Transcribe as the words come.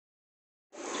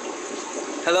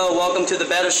Hello, welcome to the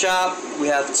Betta Shop. We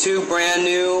have two brand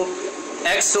new,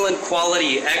 excellent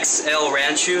quality XL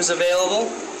ranch shoes available.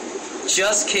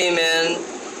 Just came in,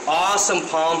 awesome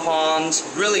pom-poms,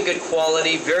 really good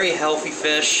quality, very healthy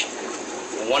fish,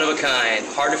 one of a kind,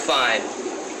 hard to find.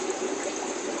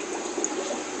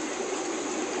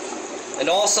 And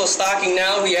also stocking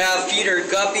now, we have feeder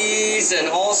guppies and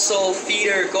also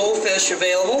feeder goldfish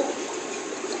available.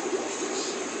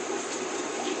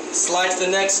 Slide to the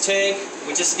next tank.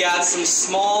 We just got some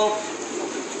small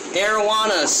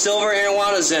arowanas, silver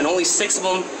arowanas in, only 6 of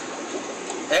them.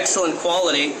 Excellent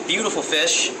quality, beautiful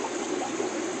fish.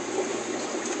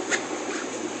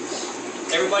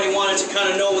 Everybody wanted to kind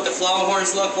of know what the flower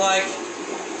horns look like.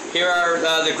 Here are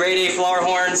the grade A flower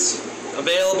horns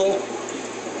available.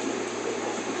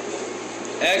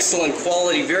 Excellent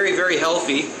quality, very, very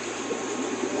healthy.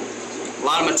 A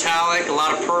lot of metallic, a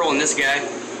lot of pearl in this guy.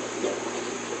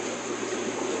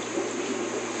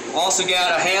 Also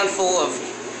got a handful of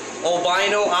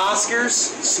albino Oscars,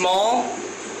 small,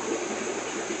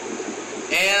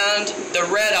 and the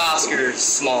red Oscars,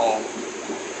 small.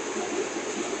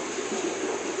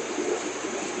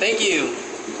 Thank you.